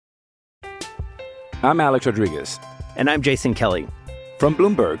I'm Alex Rodriguez. And I'm Jason Kelly. From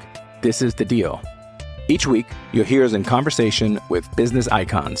Bloomberg, this is The Deal. Each week, you'll hear us in conversation with business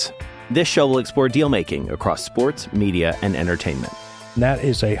icons. This show will explore deal-making across sports, media, and entertainment. That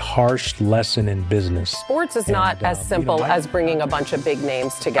is a harsh lesson in business. Sports is not as simple as bringing a bunch of big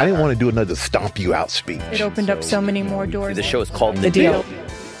names together. I didn't want to do another stomp you out speech. It opened up so many more doors. The show is called The Deal.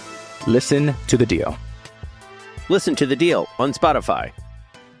 Listen to The Deal. Listen to The Deal on Spotify.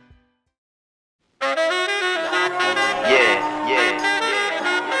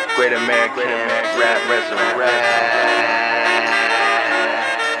 Great American rap resurrect.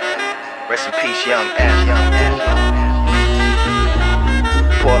 Rest in peace, young F.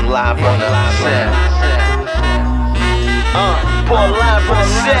 Reporting live on the set. Reporting live on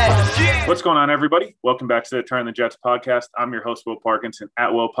the set. What's going on, everybody? Welcome back to the Turn the Jets podcast. I'm your host, Will Parkinson,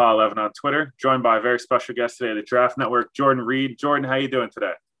 at WillPaul11 on Twitter, joined by a very special guest today, the Draft Network, Jordan Reed. Jordan, how you doing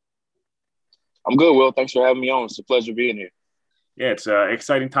today? I'm good, Will. Thanks for having me on. It's a pleasure being here. Yeah, it's an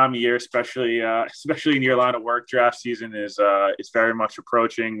exciting time of year, especially in your line of work. Draft season is very much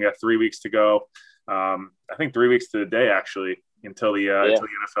approaching. We have 3 weeks to go. I think 3 weeks to the day, actually, until the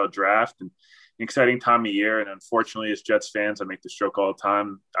NFL draft. And an exciting time of year. And unfortunately, as Jets fans, I make this joke all the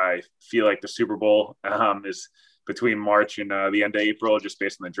time. I feel like the Super Bowl is between March and the end of April, just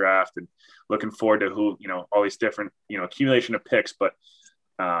based on the draft. And looking forward to all these different accumulation of picks. But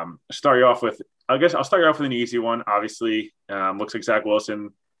I'll start you off with an easy one. Obviously, looks like Zach Wilson,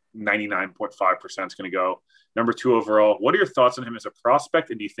 99.5% is going to go. Number 2 overall. What are your thoughts on him as a prospect,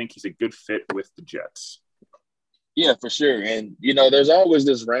 and do you think he's a good fit with the Jets? Yeah, for sure. And, there's always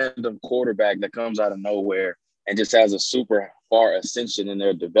this random quarterback that comes out of nowhere and just has a super far ascension in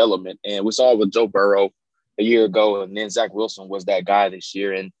their development. And we saw it with Joe Burrow a year ago, and then Zach Wilson was that guy this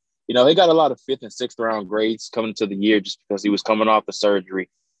year. And, he got a lot of 5th and 6th round grades coming into the year just because he was coming off the surgery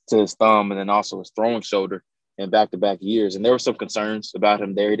to his thumb and then also his throwing shoulder in back-to-back years. And there were some concerns about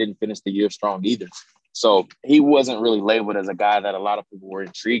him there. He didn't finish the year strong either. So he wasn't really labeled as a guy that a lot of people were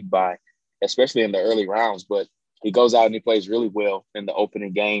intrigued by, especially in the early rounds. But he goes out and he plays really well in the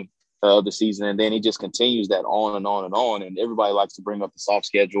opening game of the season. And then he just continues that on and on and on. And everybody likes to bring up the soft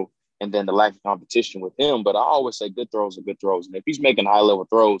schedule and then the lack of competition with him. But I always say good throws are good throws. And if he's making high-level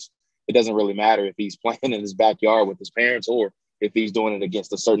throws, it doesn't really matter if he's playing in his backyard with his parents or if he's doing it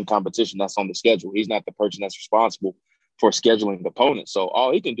against a certain competition that's on the schedule. He's not the person that's responsible for scheduling the opponent. So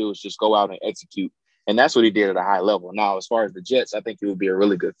all he can do is just go out and execute. And that's what he did at a high level. Now, as far as the Jets, I think he would be a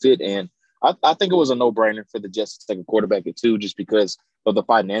really good fit. And I think it was a no-brainer for the Jets to take a quarterback at 2 just because of the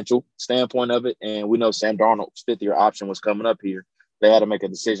financial standpoint of it. And we know Sam Darnold's 5th-year option was coming up here. They had to make a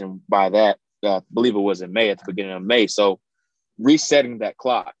decision by that. I believe it was in May, at the beginning of May. So resetting that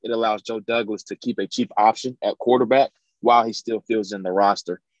clock, it allows Joe Douglas to keep a cheap option at quarterback while he still fills in the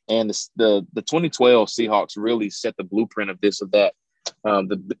roster. And the 2012 Seahawks really set the blueprint of this or that.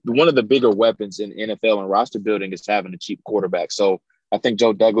 One of the bigger weapons in NFL and roster building is having a cheap quarterback. So I think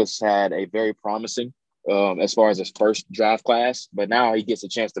Joe Douglas had a very promising as far as his first draft class, but now he gets a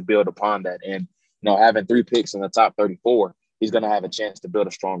chance to build upon that. And, having 3 picks in the top 34, he's going to have a chance to build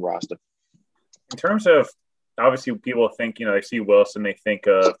a strong roster. In terms of, obviously, people think, they see Wilson, they think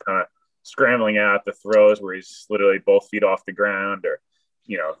of kind of scrambling out the throws where he's literally both feet off the ground, or,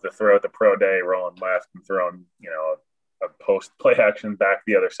 the throw at the pro day, rolling left and throwing, a post play action back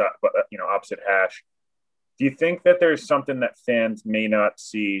the other side, but, opposite hash. Do you think that there's something that fans may not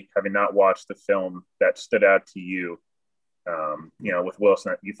see, having not watched the film, that stood out to you, with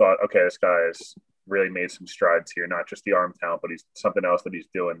Wilson, that you thought, okay, this guy has really made some strides here, not just the arm talent, but he's something else that he's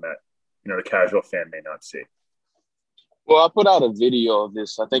doing that, the casual fan may not see? Well, I put out a video of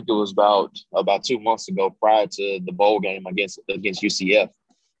this. I think it was about 2 months ago, prior to the bowl game against UCF.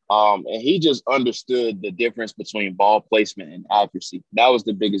 And he just understood the difference between ball placement and accuracy. That was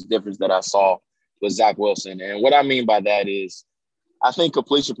the biggest difference that I saw with Zach Wilson. And what I mean by that is I think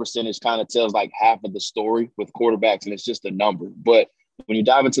completion percentage kind of tells like half of the story with quarterbacks, and it's just a number. But when you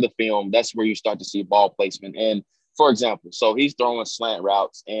dive into the film, that's where you start to see ball placement. And for example, so he's throwing slant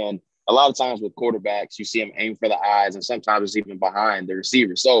routes, and a lot of times with quarterbacks, you see him aim for the eyes, and sometimes it's even behind the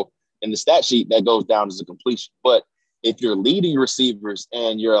receiver. So in the stat sheet, that goes down as a completion. But if you're leading receivers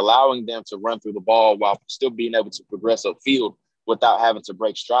and you're allowing them to run through the ball while still being able to progress upfield without having to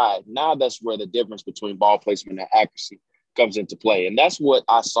break stride, now that's where the difference between ball placement and accuracy comes into play. And that's what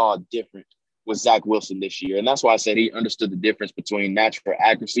I saw different with Zach Wilson this year. And that's why I said he understood the difference between natural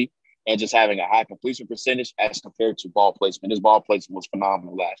accuracy and just having a high completion percentage as compared to ball placement. His ball placement was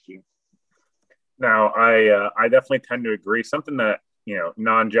phenomenal last year. Now, I definitely tend to agree. Something that,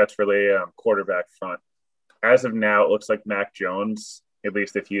 non-Jets related quarterback front. As of now, it looks like Mac Jones, at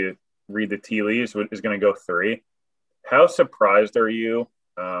least if you read the tea leaves, is going to go 3. How surprised are you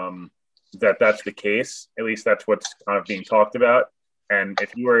that that's the case? At least that's what's kind of being talked about. And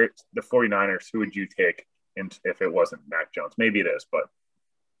if you were the 49ers, who would you take if it wasn't Mac Jones? Maybe it is, but.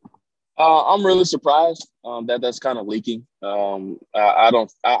 I'm really surprised that that's kind of leaking. I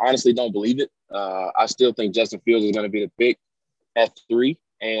honestly don't believe it. I still think Justin Fields is going to be the pick at 3.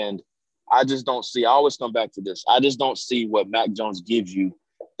 And I just don't see – I always come back to this. I just don't see what Mac Jones gives you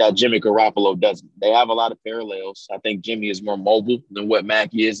that Jimmy Garoppolo doesn't. They have a lot of parallels. I think Jimmy is more mobile than what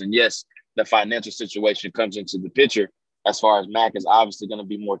Mac is. And, yes, the financial situation comes into the picture as far as Mac is obviously going to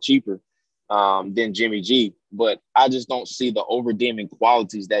be more cheaper than Jimmy G. But I just don't see the over-redeeming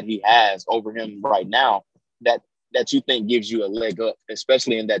qualities that he has over him right now that you think gives you a leg up,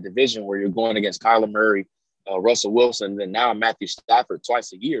 especially in that division where you're going against Kyler Murray, Russell Wilson, and now Matthew Stafford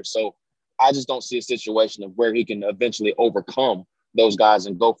twice a year. So I just don't see a situation of where he can eventually overcome those guys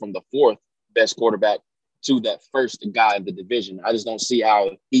and go from the 4th best quarterback to that first guy in the division. I just don't see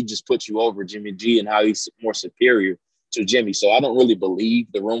how he just puts you over Jimmy G and how he's more superior to Jimmy. So I don't really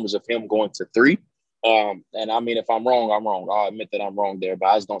believe the rumors of him going to 3. And I mean, if I'm wrong, I'm wrong. I'll admit that I'm wrong there, but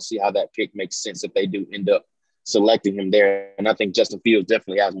I just don't see how that pick makes sense if they do end up selecting him there. And I think Justin Fields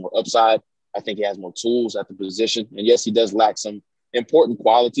definitely has more upside. I think he has more tools at the position. And yes, he does lack some important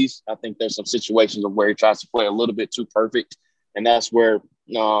qualities. I think there's some situations of where he tries to play a little bit too perfect. And that's where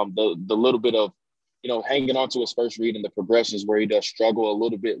the little bit of, hanging on to his first read and the progressions where he does struggle a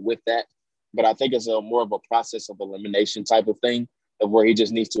little bit with that. But I think it's more of a process of elimination type of thing, of where he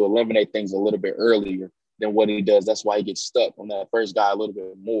just needs to eliminate things a little bit earlier than what he does. That's why he gets stuck on that first guy a little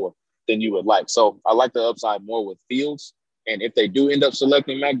bit more than you would like. So I like the upside more with Fields. And if they do end up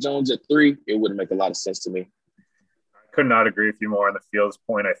selecting Mac Jones at 3, it wouldn't make a lot of sense to me. I could not agree with you more on the Fields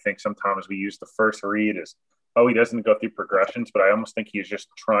point. I think sometimes we use the first read as, he doesn't go through progressions, but I almost think he's just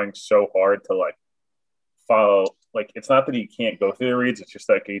trying so hard to follow. It's not that he can't go through the reads. It's just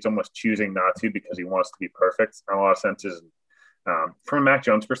he's almost choosing not to because he wants to be perfect in a lot of senses. From a Mac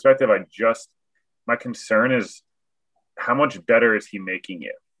Jones perspective, my concern is how much better is he making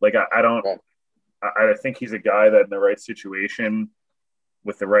it? I think he's a guy that in the right situation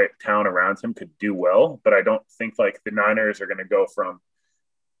with the right talent around him could do well, but I don't think the Niners are going to go from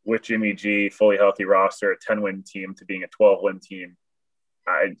with Jimmy G, fully healthy roster, a 10-win team to being a 12-win team.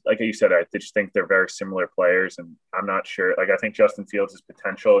 Like you said, I just think they're very similar players, and I'm not sure. I think Justin Fields'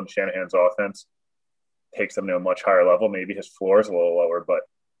 potential and Shanahan's offense takes them to a much higher level. Maybe his floor is a little lower, but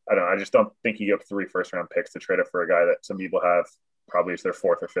I don't know. I just don't think you give 3 first-round picks to trade it for a guy that some people have probably as their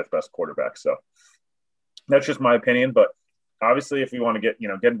 4th or 5th best quarterback. So that's just my opinion. But obviously, if we want to get,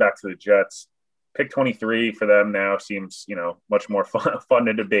 getting back to the Jets, pick 23 for them now seems, much more fun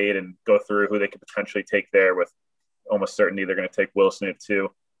to debate and go through who they could potentially take there with almost certainty they're going to take Wilson at 2.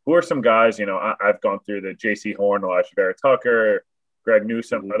 Who are some guys, I've gone through the J.C. Horn, Elijah Vera Tucker, Greg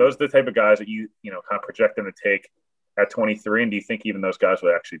Newsome. Are those the type of guys that you kind of project them to take at 23? And do you think even those guys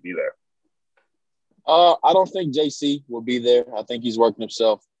would actually be there? I don't think JC will be there. I think he's working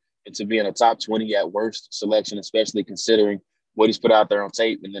himself into being a top 20 at worst selection, especially considering what he's put out there on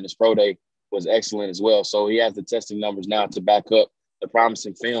tape. And then his pro day was excellent as well. So he has the testing numbers now to back up the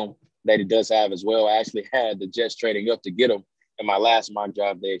promising film that he does have as well. I actually had the Jets trading up to get him in my last mock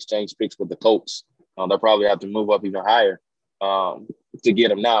draft. They exchanged picks with the Colts. They'll probably have to move up even higher to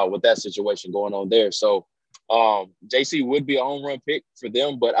get him now with that situation going on there. So JC would be a home run pick for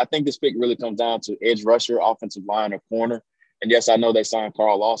them, but I think this pick really comes down to edge rusher, offensive line, or corner. And yes, I know they signed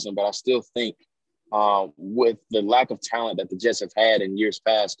Carl Lawson, but I still think with the lack of talent that the Jets have had in years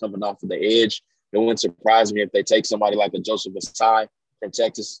past coming off of the edge, it wouldn't surprise me if they take somebody like a Joseph Asai from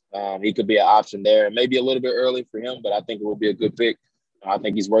Texas. He could be an option there. Maybe a little bit early for him, but I think it will be a good pick. I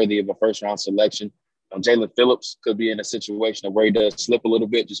think he's worthy of a first-round selection. Jalen Phillips could be in a situation of where he does slip a little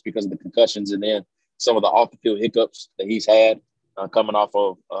bit just because of the concussions and then some of the off-the-field hiccups that he's had coming off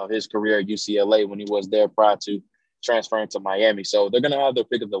of his career at UCLA when he was there prior to transferring to Miami. So they're going to have their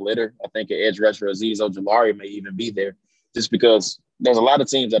pick of the litter. I think an edge rusher, Azeez Ojulari, may even be there just because there's a lot of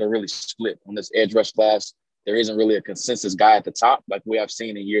teams that are really split on this edge rush class. There isn't really a consensus guy at the top like we have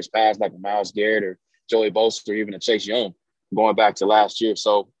seen in years past, like Myles Garrett or Joey Bosa or even a Chase Young going back to last year.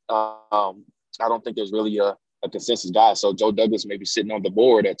 So I don't think there's really a consensus guy. So Joe Douglas may be sitting on the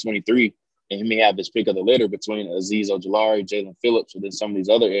board at 23, and he may have this pick of the litter between Azeez Ojulari, Jalen Phillips, and then some of these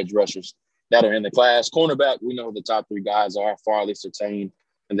other edge rushers that are in the class. Cornerback, we know who the top 3 guys are, Farley, Surtain,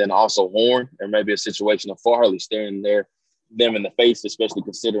 and then also Horn. There may be a situation of Farley staring them in the face, especially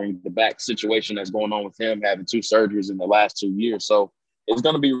considering the back situation that's going on with him, having 2 surgeries in the last 2 years. So it's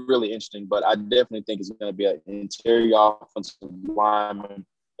going to be really interesting, but I definitely think it's going to be an interior offensive lineman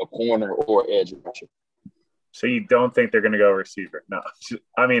a corner or edge rusher. So you don't think they're going to go receiver? No.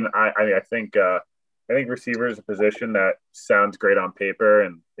 I mean, I think receiver is a position that sounds great on paper,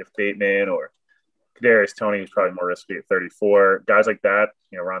 and if Bateman or Kadarius Toney is probably more risky at 34, guys like that,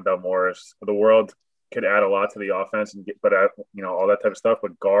 Rondell Morris of the world could add a lot to the offense and all that type of stuff.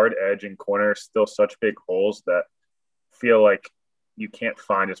 But guard, edge, and corner are still such big holes that feel like you can't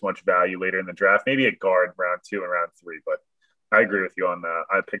find as much value later in the draft. Maybe a guard round 2 and round 3, but I agree with you on that.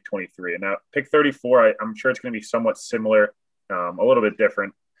 I picked 23, and now pick 34. I'm sure it's going to be somewhat similar, a little bit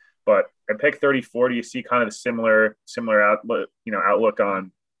different. But at pick 34, do you see kind of the similar outlook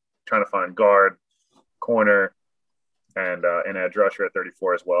on trying to find guard, corner, and edge rusher at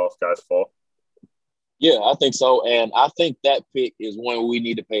 34 as well if guys fall? Yeah, I think so. And I think that pick is one we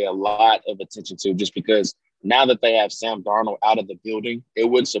need to pay a lot of attention to, just because now that they have Sam Darnold out of the building, it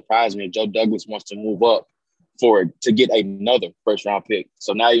wouldn't surprise me if Joe Douglas wants to move up to get another first-round pick.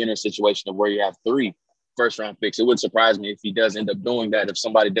 So now you're in a situation of where you have 3 first-round picks. It wouldn't surprise me if he does end up doing that, if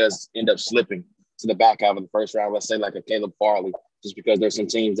somebody does end up slipping to the back half of the first round, let's say like a Caleb Farley, just because there's some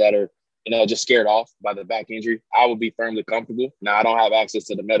teams that are, just scared off by the back injury. I would be firmly comfortable. Now, I don't have access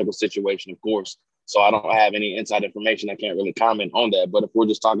to the medical situation, of course, so I don't have any inside information. I can't really comment on that. But if we're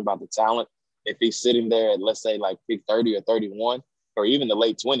just talking about the talent, if he's sitting there at, let's say, like pick 30 or 31, or even the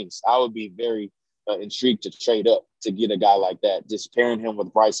late 20s, I would be very intrigued to trade up to get a guy like that. Just pairing him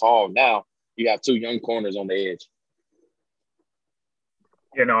with Bryce Hall. Now you have 2 young corners on the edge.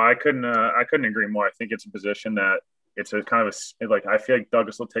 I couldn't agree more. I think it's a position that it's a kind of I feel like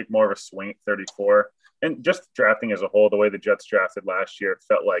Douglas will take more of a swing at 34. And just drafting as a whole, the way the Jets drafted last year, it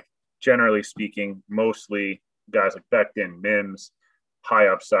felt like, generally speaking, mostly guys like Becton, Mims, high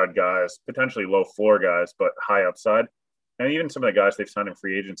upside guys, potentially low floor guys, but high upside. And even some of the guys they've signed in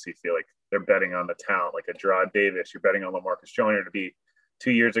free agency feel like they're betting on the talent, like a Gerard Davis. You're betting on LaMarcus Joyner to be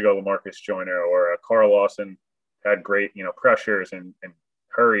 2 years ago LaMarcus Joyner, or Carl Lawson had great, pressures and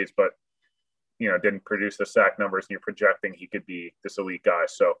hurries, but, didn't produce the sack numbers, and you're projecting he could be this elite guy.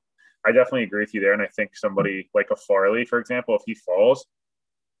 So I definitely agree with you there. And I think somebody like a Farley, for example, if he falls,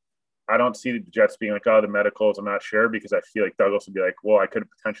 I don't see the Jets being like, the medicals, I'm not sure, because I feel like Douglas would be like, well, I could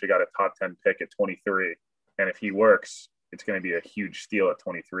have potentially got a top 10 pick at 23. And if he works, it's going to be a huge steal at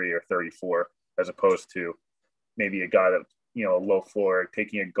 23 or 34, as opposed to maybe a guy that, a low floor,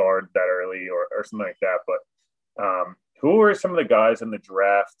 taking a guard that early or something like that. But who are some of the guys in the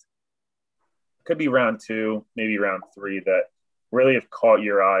draft, could be round 2, maybe round 3, that really have caught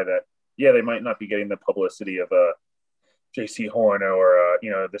your eye that, they might not be getting the publicity of a J.C. Horn or,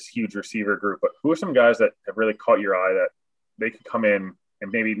 this huge receiver group, but who are some guys that have really caught your eye that they could come in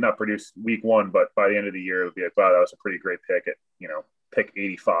and maybe not produce week 1, but by the end of the year, it would be like, wow, that was a pretty great pick at, pick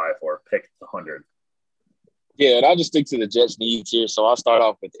 85 or pick 100. Yeah, and I'll just stick to the Jets' needs here. So I'll start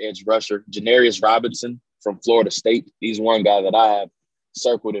off with edge rusher. Janarius Robinson from Florida State. He's one guy that I have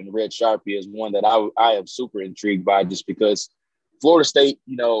circled in red Sharpie as one that I am super intrigued by, just because Florida State,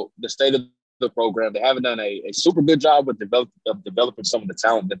 the state of the program, they haven't done a super good job with developing some of the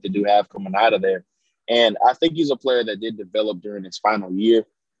talent that they do have coming out of there. And I think he's a player that did develop during his final year.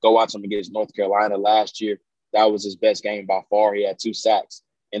 Go watch him against North Carolina last year. That was his best game by far. He had 2 sacks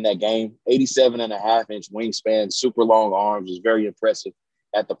in that game, 87.5-inch wingspan, super long arms, was very impressive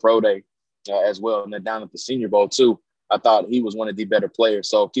at the Pro Day as well. And then down at the Senior Bowl too, I thought he was one of the better players.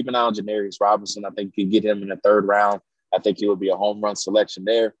 So keep an eye on Janarius Robinson. I think you can get him in the 3rd round. I think he would be a home run selection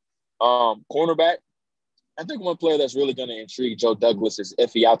there. Cornerback, I think one player that's really going to intrigue Joe Douglas is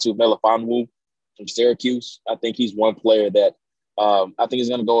Ifeatu Melifonwu from Syracuse. I think he's one player that I think he's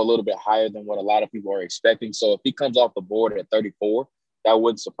going to go a little bit higher than what a lot of people are expecting. So if he comes off the board at 34, that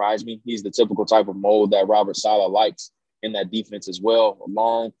wouldn't surprise me. He's the typical type of mold that Robert Saleh likes in that defense as well. A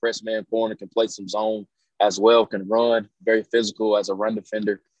long press man corner, can play some zone as well, can run, very physical as a run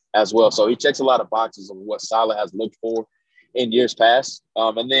defender as well. So he checks a lot of boxes of what Saleh has looked for in years past.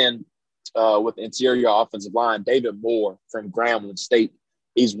 And then with the interior offensive line, David Moore from Grambling State.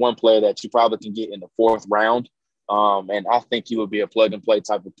 He's one player that you probably can get in the 4th round. And I think he would be a plug-and-play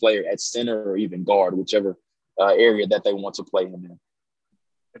type of player at center or even guard, whichever area that they want to play him in.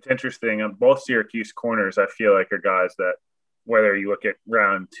 It's interesting. Both Syracuse corners, I feel like, are guys that, whether you look at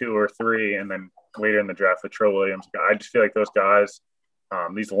round 2 or 3 and then later in the draft with Trill Williams, I just feel like those guys,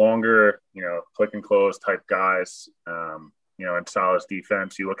 these longer, click and close type guys, in Saleh's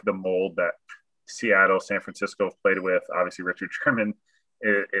defense, you look at the mold that Seattle, San Francisco have played with. Obviously, Richard Sherman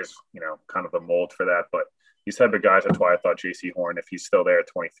is kind of the mold for that. But these type of guys, that's why I thought J.C. Horn, if he's still there at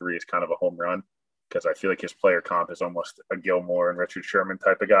 23, is kind of a home run, because I feel like his player comp is almost a Gilmore and Richard Sherman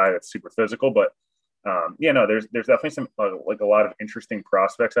type of guy that's super physical. But No, there's definitely some like a lot of interesting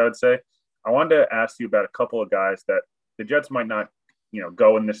prospects, I would say. I wanted to ask you about a couple of guys that the Jets might not,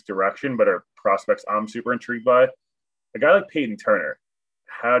 go in this direction, but are prospects I'm super intrigued by. A guy like Peyton Turner,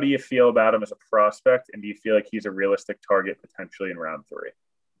 how do you feel about him as a prospect, and do you feel like he's a realistic target potentially in round 3?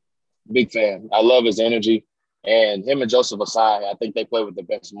 Big fan. I love his energy. And him and Joseph Asai, I think they play with the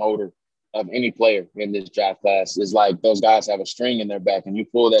best motor of any player in this draft class. It's like those guys have a string in their back, and you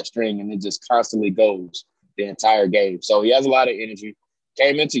pull that string, and it just constantly goes the entire game. So he has a lot of energy.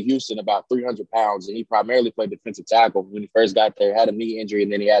 Came into Houston about 300 pounds, and he primarily played defensive tackle. When he first got there, had a knee injury,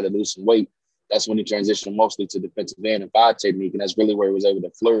 and then he had to lose some weight. That's when he transitioned mostly to defensive end and 5 technique, and that's really where he was able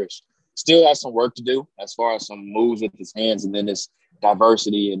to flourish. Still has some work to do as far as some moves with his hands and then his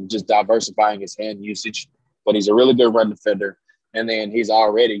diversity and just diversifying his hand usage. But he's a really good run defender. And then he's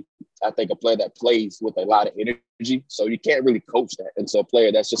already, I think, a player that plays with a lot of energy. So you can't really coach that into a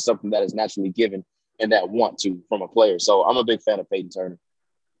player. That's just something that is naturally given and that want to from a player. So I'm a big fan of Peyton Turner.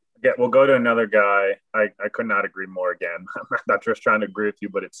 Yeah, we'll go to another guy. I could not agree more again. I'm not just trying to agree with you,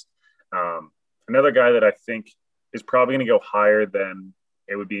 but it's another guy that I think is probably going to go higher than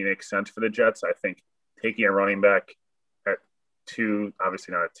it would make sense for the Jets. I think taking a running back at 2,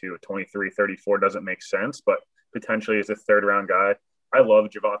 obviously not at 2, at 23, 34 doesn't make sense, but potentially as a third-round guy. I love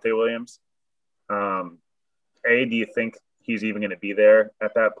Javonte Williams. Do you think he's even going to be there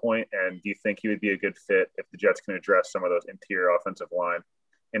at that point? And do you think he would be a good fit if the Jets can address some of those interior offensive line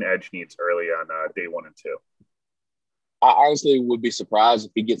and edge needs early on day 1 and 2? I honestly would be surprised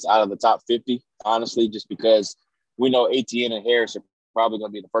if he gets out of the top 50, honestly, just because we know Etienne and Harris are probably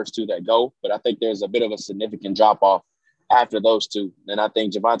going to be the first 2 that go. But I think there's a bit of a significant drop-off after those 2. And I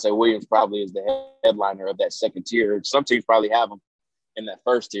think Javonte Williams probably is the headliner of that second tier. Some teams probably have him in that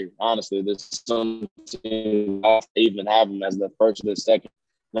first tier, honestly. There's some teams even have him as the first or the second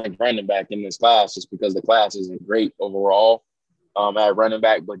ranked running back in this class just because the class isn't great overall at running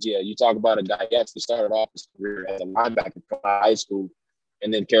back. But, yeah, you talk about a guy who actually started off his career as a linebacker in high school,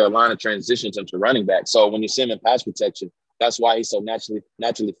 and then Carolina transitions him to running back. So when you see him in pass protection, that's why he's so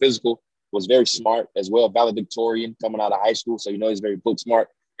naturally physical. Was very smart as well, valedictorian coming out of high school. So, he's very book smart,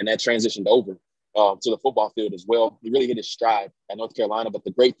 and that transitioned over to the football field as well. He really hit his stride at North Carolina. But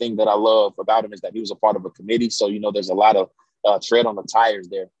the great thing that I love about him is that he was a part of a committee. So, there's a lot of tread on the tires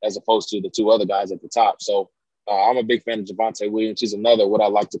there as opposed to the 2 other guys at the top. So I'm a big fan of Javonte Williams. He's another what I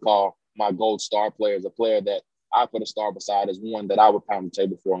like to call my gold star player, is a player that I put a star beside as one that I would pound the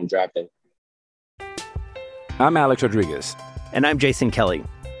table for on draft day. I'm Alex Rodriguez. And I'm Jason Kelly.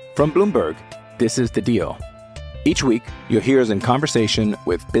 From Bloomberg, this is The Deal. Each week, you'll hear us in conversation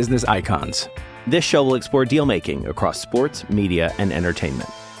with business icons. This show will explore deal-making across sports, media, and entertainment.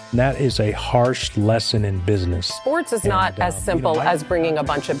 That is a harsh lesson in business. Sports is not as simple as bringing a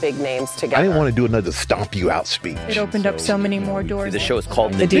bunch of big names together. I didn't want to do another stomp you out speech. It opened up so many more doors. The show is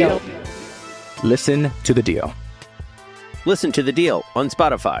called The Deal. Listen to The Deal. Listen to The Deal on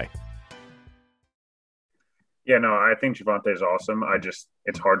Spotify. Yeah, no, I think Javonte is awesome.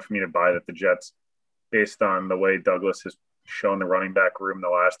 It's hard for me to buy that the Jets, based on the way Douglas has shown the running back room the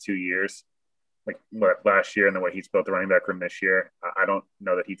last 2 years, like last year and the way he's built the running back room this year, I don't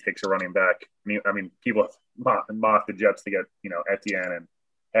know that he takes a running back. I mean, people mock the Jets to get, Etienne and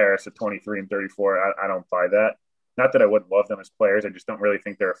Harris at 23 and 34. I don't buy that. Not that I wouldn't love them as players. I just don't really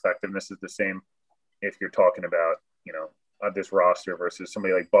think their effectiveness is the same if you're talking about, this roster versus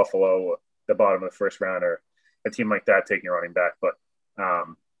somebody like Buffalo, the bottom of the first round, or a team like that taking a running back. But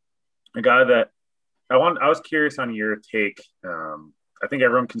a guy that I was curious on your take. I think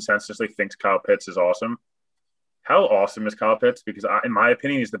everyone consensusly thinks Kyle Pitts is awesome. How awesome is Kyle Pitts? Because in my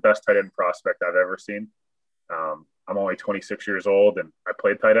opinion, he's the best tight end prospect I've ever seen. I'm only 26 years old and I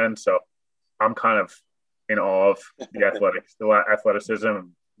played tight end. So I'm kind of in awe of the athleticism. I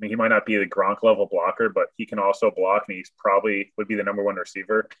mean, he might not be the Gronk level blocker, but he can also block, and he's probably would be the number 1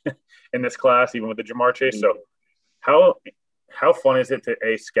 receiver in this class, even with the Jamar Chase. So how fun is it to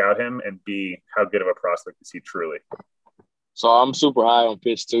A, scout him, and B, how good of a prospect is he truly? So I'm super high on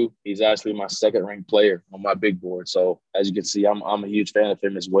Pitts too. He's actually my second-ranked player on my big board. So as you can see, I'm a huge fan of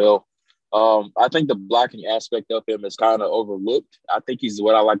him as well. I think the blocking aspect of him is kind of overlooked. I think he's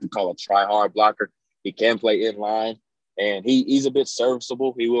what I like to call a try-hard blocker. He can play in line, and he's a bit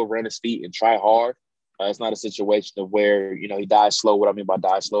serviceable. He will run his feet and try hard. It's not a situation of where, he dies slow. What I mean by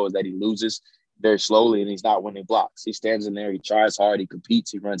die slow is that he loses very slowly and he's not winning blocks. He stands in there, he tries hard, he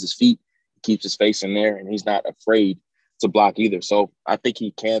competes, he runs his feet, he keeps his face in there, and he's not afraid to block either. So I think he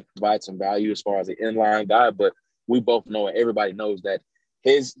can provide some value as far as an inline guy, but we both know, and everybody knows, that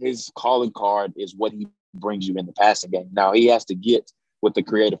his calling card is what he brings you in the passing game. Now he has to get with the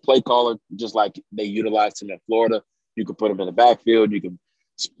creative play caller, just like they utilized him in Florida. You can put him in the backfield. You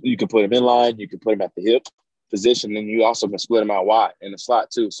can put him in line. You can put him at the hip position, and you also can split him out wide in the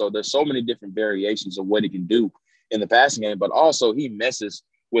slot too. So there's so many different variations of what he can do in the passing game, but also he messes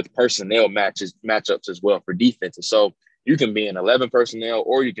with personnel matchups as well for defenses. So you can be in 11 personnel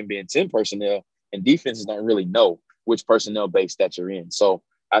or you can be in 10 personnel, and defenses don't really know which personnel base that you're in. So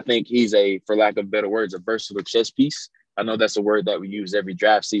I think he's for lack of better words, a versatile chess piece. I know that's a word that we use every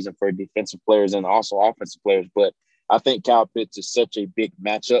draft season for defensive players and also offensive players, but I think Kyle Pitts is such a big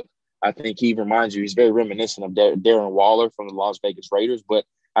matchup. I think he reminds you, he's very reminiscent of Darren Waller from the Las Vegas Raiders, but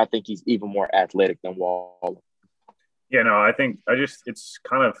I think he's even more athletic than Waller. Yeah, no, I think it's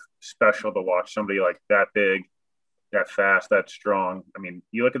kind of special to watch somebody like that big, that fast, that strong. I mean,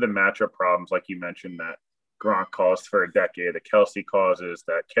 you look at the matchup problems, like you mentioned, that Gronk caused for a decade, that Kelsey causes,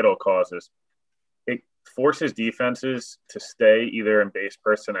 that Kittle causes. It forces defenses to stay either in base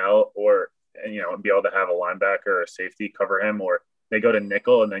personnel or, and be able to have a linebacker or a safety cover him, or they go to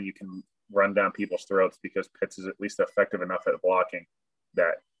nickel and then you can run down people's throats because Pitts is at least effective enough at blocking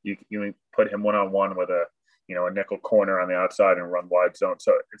that you put him one-on-one with a nickel corner on the outside and run wide zone.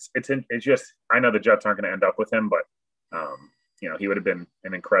 So it's just, I know the Jets aren't going to end up with him, but he would have been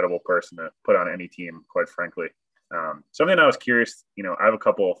an incredible person to put on any team, quite frankly. Something I was curious, I have a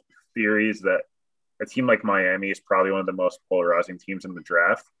couple theories that a team like Miami is probably one of the most polarizing teams in the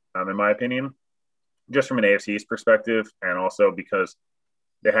draft, in my opinion, just from an AFC's perspective. And also because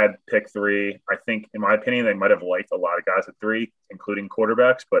they had pick 3, I think, in my opinion, they might have liked a lot of guys at 3, including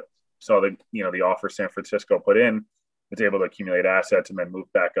quarterbacks, but saw the offer San Francisco put in, was able to accumulate assets and then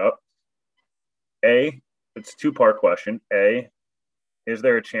move back up. It's a 2-part question. A, is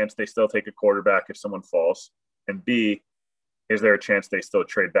there a chance they still take a quarterback if someone falls? And B, is there a chance they still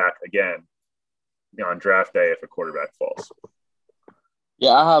trade back again on draft day if a quarterback falls?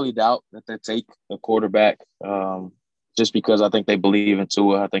 Yeah, I highly doubt that they take a quarterback just because I think they believe in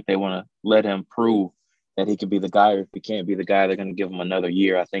Tua. I think they want to let him prove that he can be the guy, or if he can't be the guy, they're going to give him another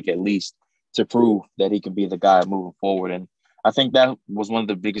year, I think, at least, to prove that he can be the guy moving forward. And I think that was one of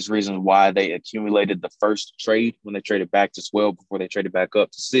the biggest reasons why they accumulated the first trade when they traded back to 12 before they traded back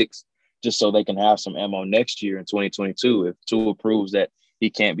up to 6, just so they can have some ammo next year in 2022. If Tua proves that he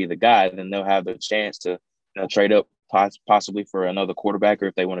can't be the guy, then they'll have the chance to trade up possibly for another quarterback, or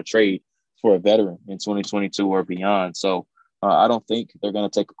if they want to trade for a veteran in 2022 or beyond. So I don't think they're going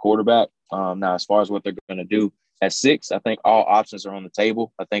to take a quarterback. Now, as far as what they're going to do at 6, I think all options are on the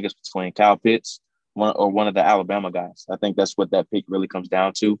table. I think it's between Kyle Pitts or one of the Alabama guys. I think that's what that pick really comes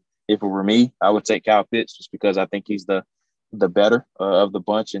down to. If it were me, I would take Kyle Pitts just because I think he's the better of the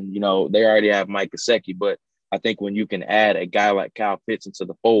bunch. And, they already have Mike Gesicki, but I think when you can add a guy like Kyle Pitts into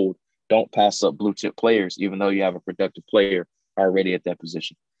the fold, don't pass up blue chip players, even though you have a productive player already at that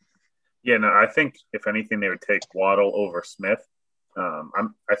position. Yeah, no, I think if anything, they would take Waddle over Smith.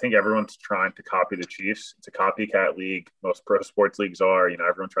 I think everyone's trying to copy the Chiefs. It's a copycat league. Most pro sports leagues are.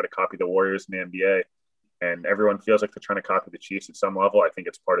 Everyone tried to copy the Warriors in the NBA, and everyone feels like they're trying to copy the Chiefs at some level. I think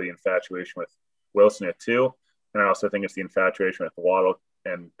it's part of the infatuation with Will Smith too, and I also think it's the infatuation with Waddle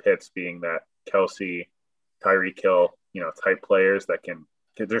and Pitts being that Kelsey, Tyreek Hill, type players that can.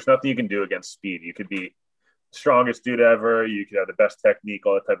 There's nothing you can do against speed. You could be strongest dude ever. You could have the best technique,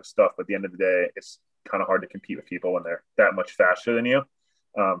 all that type of stuff. But at the end of the day, it's kind of hard to compete with people when they're that much faster than you.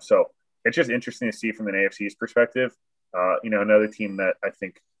 So it's just interesting to see from an AFC's perspective. Another team that I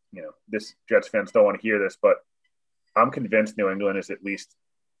think, this Jets fans don't want to hear this, but I'm convinced New England is at least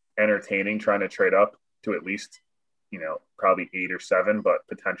entertaining trying to trade up to at least, probably 8 or 7, but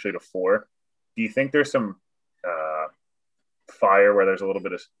potentially to 4. Do you think there's some fire where there's a little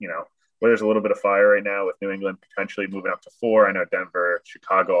bit of, where there's a little bit of fire right now with New England potentially moving up to 4? I know Denver,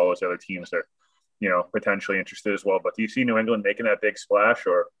 Chicago, all those other teams are, potentially interested as well. But do you see New England making that big splash,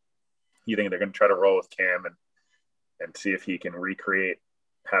 or you think they're going to try to roll with Cam and see if he can recreate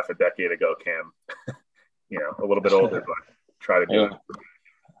half a decade ago Cam? A little bit older, but try to do it.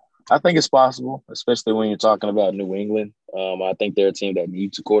 I think it's possible, especially when you're talking about New England. I think they're a team that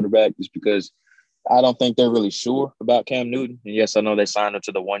needs a quarterback just because I don't think they're really sure about Cam Newton. And yes, I know they signed him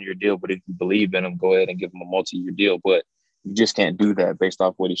to the 1-year deal, but if you believe in him, go ahead and give him a multi-year deal. But you just can't do that based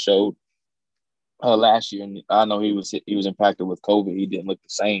off what he showed last year. And I know he was impacted with COVID. He didn't look the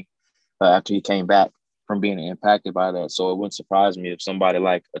same after he came back from being impacted by that. So it wouldn't surprise me if somebody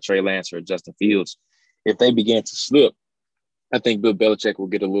like a Trey Lance or Justin Fields, if they began to slip, I think Bill Belichick will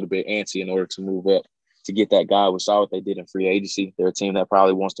get a little bit antsy in order to move up to get that guy. We saw what they did in free agency. They're a team that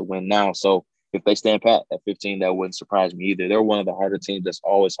probably wants to win now. So if they stand pat at 15, that wouldn't surprise me either. They're one of the harder teams that's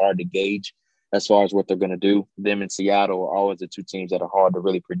always hard to gauge as far as what they're going to do. Them and Seattle are always the two teams that are hard to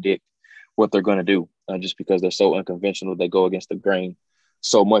really predict what they're going to do, just because they're so unconventional. They go against the grain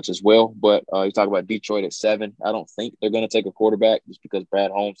so much as well. But you talk about Detroit at 7. I don't think they're going to take a quarterback just because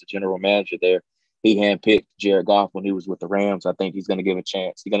Brad Holmes, the general manager there, he handpicked Jared Goff when he was with the Rams. I think he's going to give a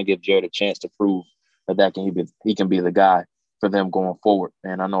chance. He's going to give Jared a chance to prove that he can be the guy for them going forward.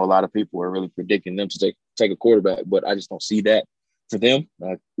 And I know a lot of people are really predicting them to take a quarterback, but I just don't see that for them.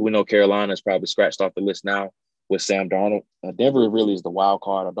 We know Carolina's probably scratched off the list now with Sam Darnold. Denver really is the wild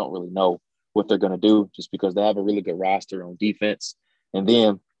card. I don't really know what they're going to do just because they have a really good roster on defense. And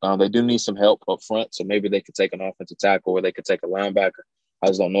then they do need some help up front. So maybe they could take an offensive tackle or they could take a linebacker. I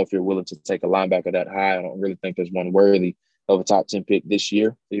just don't know if you're willing to take a linebacker that high. I don't really think there's one worthy of a top 10 pick this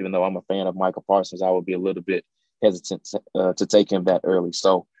year. Even though I'm a fan of Michael Parsons, I would be a little bit hesitant to take him that early.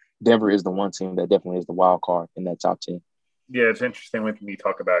 So Denver is the one team that definitely is the wild card in that top 10. Yeah, it's interesting when you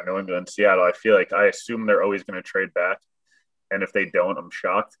talk about New England and Seattle. I feel like I assume they're always going to trade back. And if they don't, I'm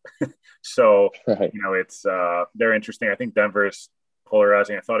shocked. So, right. It's they're interesting. I think Denver's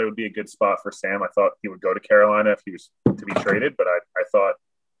polarizing. I thought it would be a good spot for Sam. I thought he would go to Carolina if he was to be traded, but I thought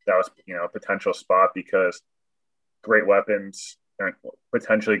that was, a potential spot because great weapons,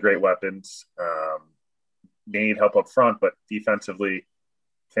 potentially great weapons. They need help up front, but defensively,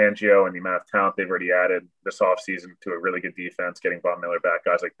 Fangio and the amount of talent they've already added this offseason to a really good defense, getting Von Miller back,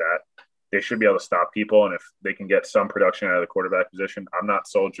 guys like that, they should be able to stop people. And if they can get some production out of the quarterback position, I'm not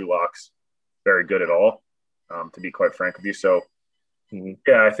sold Drew Lock's very good at all, to be quite frank with you. So,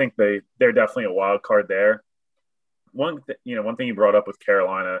 yeah, I think they're definitely a wild card there. One thing you brought up with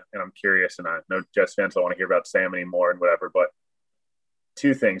Carolina, and I'm curious, and I know Jets fans don't want to hear about Sam anymore and whatever, but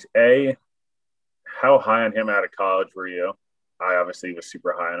two things. A, how high on him out of college were you? I obviously was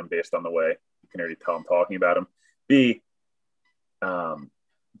super high on him based on the way you can already tell I'm talking about him. B,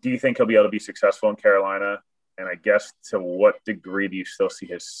 do you think he'll be able to be successful in Carolina? And I guess to what degree do you still see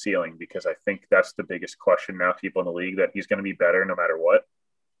his ceiling? Because I think that's the biggest question now, people in the league, that he's going to be better no matter what.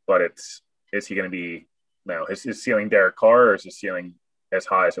 But is he going to be his ceiling Derek Carr, or is his ceiling as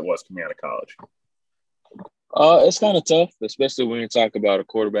high as it was coming out of college? It's kind of tough, especially when you talk about a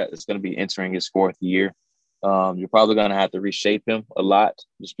quarterback that's going to be entering his 4th year. You're probably going to have to reshape him a lot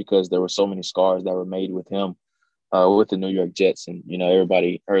just because there were so many scars that were made with him with the New York Jets. And,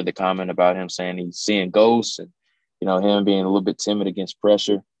 everybody heard the comment about him saying he's seeing ghosts and, him being a little bit timid against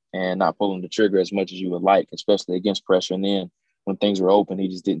pressure and not pulling the trigger as much as you would like, especially against pressure. And then when things were open, he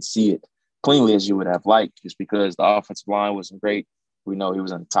just didn't see it cleanly as you would have liked just because the offensive line wasn't great. We know he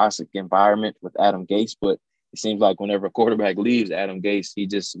was in a toxic environment with Adam Gase, but it seems like whenever a quarterback leaves Adam Gase, he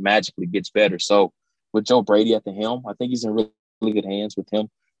just magically gets better. So with Joe Brady at the helm, I think he's in really, really good hands with him,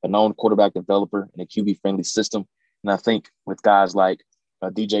 a known quarterback developer in a QB-friendly system. And I think with guys like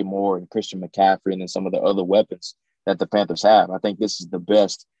DJ Moore and Christian McCaffrey and then some of the other weapons that the Panthers have, I think this is the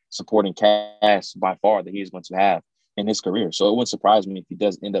best supporting cast by far that he's going to have in his career. So it wouldn't surprise me if he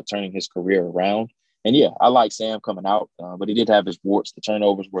does end up turning his career around. And yeah, I like Sam coming out, but he did have his warts. The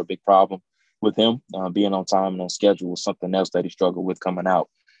turnovers were a big problem with him. Being on time and on schedule was something else that he struggled with coming out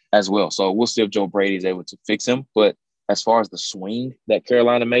as well. So we'll see if Joe Brady is able to fix him. But as far as the swing that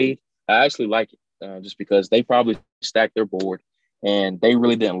Carolina made, I actually like it just because they probably stacked their board and they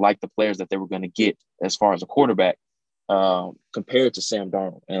really didn't like the players that they were going to get as far as a quarterback compared to Sam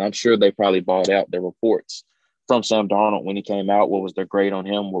Darnold. And I'm sure they probably bought out their reports from Sam Darnold when he came out. What was their grade on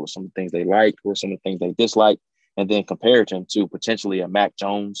him? What were some of the things they liked? What were some of the things they disliked? And then compared him to potentially a Mac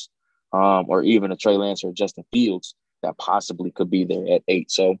Jones or even a Trey Lance or Justin Fields that possibly could be there at 8.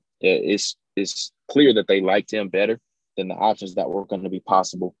 So it's clear that they liked him better than the options that were going to be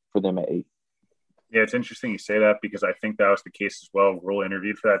possible for them at 8. Yeah, it's interesting you say that because I think that was the case as well. Rule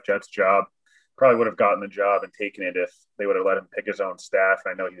interviewed for that Jets job. Probably would have gotten the job and taken it if they would have let him pick his own staff.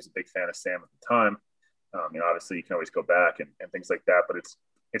 And I know he was a big fan of Sam at the time. Obviously you can always go back and things like that, but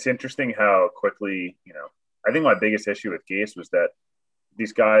it's interesting how quickly, I think my biggest issue with Gase was that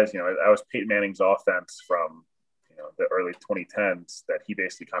these guys, that was Peyton Manning's offense from, the early 2010s that he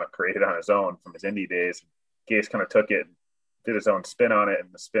basically kind of created on his own from his indie days. Gase kind of took it and did his own spin on it. And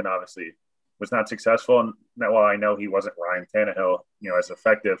the spin obviously was not successful. And while I know he wasn't Ryan Tannehill, as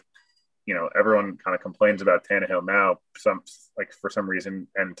effective, everyone kind of complains about Tannehill now, for some reason.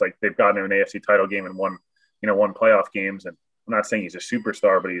 And it's like they've gotten an AFC title game and won playoff games. And I'm not saying he's a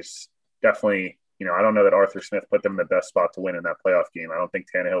superstar, but he's definitely, I don't know that Arthur Smith put them in the best spot to win in that playoff game. I don't think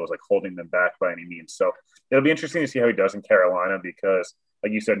Tannehill was holding them back by any means. So it'll be interesting to see how he does in Carolina because,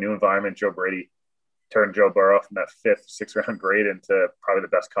 like you said, new environment. Joe Brady turned Joe Burrow from that 5th, 6th round grade into probably the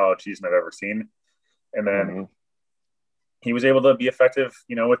best college season I've ever seen. And then he was able to be effective,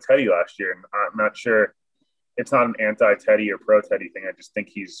 with Teddy last year. And I'm not sure it's not an anti-Teddy or pro-Teddy thing. I just think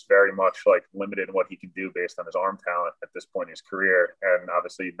he's very much like limited in what he can do based on his arm talent at this point in his career. And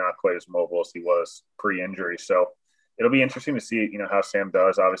obviously not quite as mobile as he was pre-injury. So it'll be interesting to see, how Sam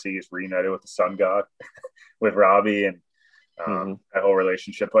does. Obviously he's reunited with the Sun God with Robbie and that whole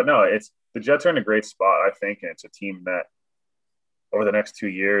relationship. But no, the Jets are in a great spot, I think. And it's a team that over the next 2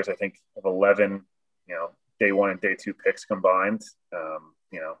 years, I think of 11, day 1 and day 2 picks combined,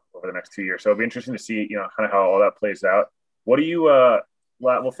 over the next 2 years. So it'll be interesting to see, kind of how all that plays out. What do you,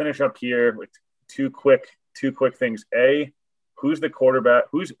 we'll finish up here with two quick things. A, who's the quarterback?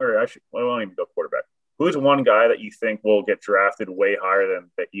 I won't even go quarterback. Who's one guy that you think will get drafted way higher than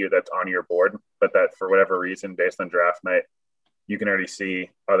that year that's on your board, but that for whatever reason, based on draft night, you can already see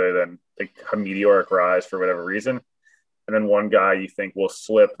other than a meteoric rise for whatever reason? And then one guy you think will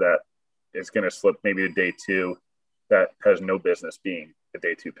slip that is going to slip maybe to day 2 that has no business being the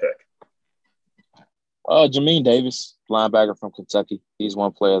day 2 pick. Jamin Davis, linebacker from Kentucky. He's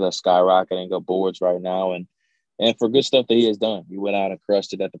one player that's skyrocketing up boards right now. And for good stuff that he has done. He went out and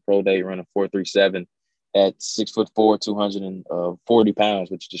crushed it at the pro day, running 4.37 at 6'4", 240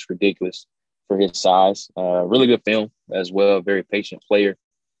 pounds, which is just ridiculous for his size. Really good film as well. Very patient player.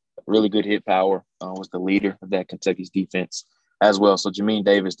 Really good hit power. Was the leader of that Kentucky's defense as well. So Jamin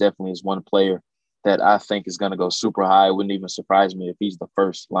Davis definitely is one player that I think is going to go super high. It wouldn't even surprise me if he's the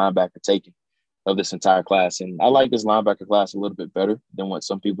first linebacker taken of this entire class. And I like this linebacker class a little bit better than what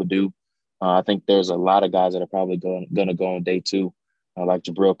some people do. I think there's a lot of guys that are probably going to go on day 2. Like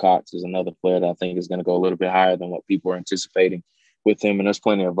Jabril Cox is another player that I think is going to go a little bit higher than what people are anticipating with him. And there's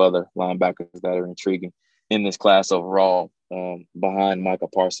plenty of other linebackers that are intriguing in this class overall behind Micah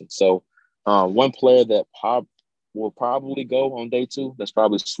Parsons. So one player that will probably go on day 2 that's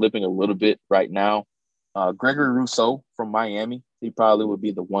probably slipping a little bit right now, Gregory Rousseau from Miami. He probably would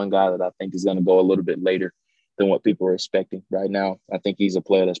be the one guy that I think is going to go a little bit later than what people are expecting right now. I think he's a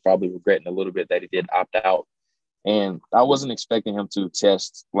player that's probably regretting a little bit that he did opt out. And I wasn't expecting him to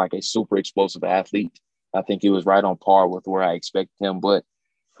test like a super explosive athlete. I think he was right on par with where I expected him. But,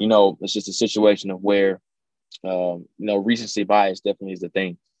 it's just a situation of where, recency bias definitely is the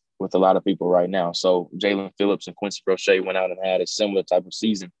thing with a lot of people right now. So Jalen Phillips and Quincy Roche went out and had a similar type of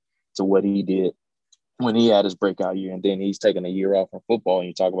season to what he did when he had his breakout year. And then he's taking a year off from football. And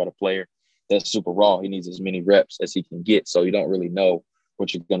you talk about a player that's super raw. He needs as many reps as he can get. So you don't really know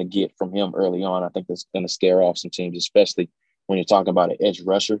what you're going to get from him early on. I think that's going to scare off some teams, especially when you're talking about an edge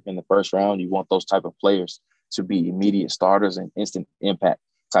rusher in the first round. You want those type of players to be immediate starters and instant impact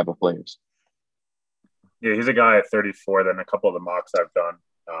type of players. Yeah, he's a guy at 34 that in a couple of the mocks I've done,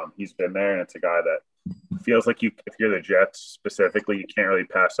 he's been there, and it's a guy that feels like if you're the Jets specifically, you can't really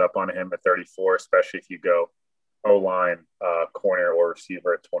pass up on him at 34, especially if you go O-line, corner, or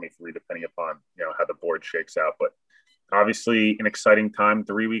receiver at 23, depending upon, how the board shakes out. But obviously an exciting time,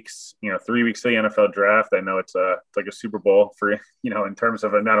 3 weeks, 3 weeks to the NFL draft. I know it's like a Super Bowl for, in terms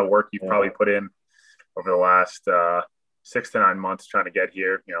of the amount of work you've probably put in over the last 6 to 9 months trying to get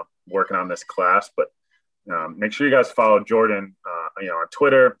here, working on this class. But make sure you guys follow Jordan, on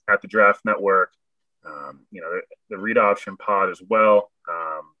Twitter at the Draft Network, the Read Option Pod as well.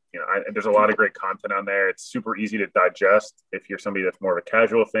 There's a lot of great content on there. It's super easy to digest. If you're somebody that's more of a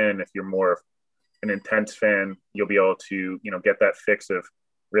casual fan, if you're more of an intense fan, you'll be able to, get that fix of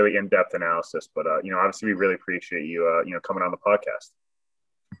really in-depth analysis. But, obviously we really appreciate you, coming on the podcast.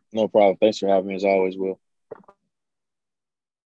 No problem. Thanks for having me as always, Will.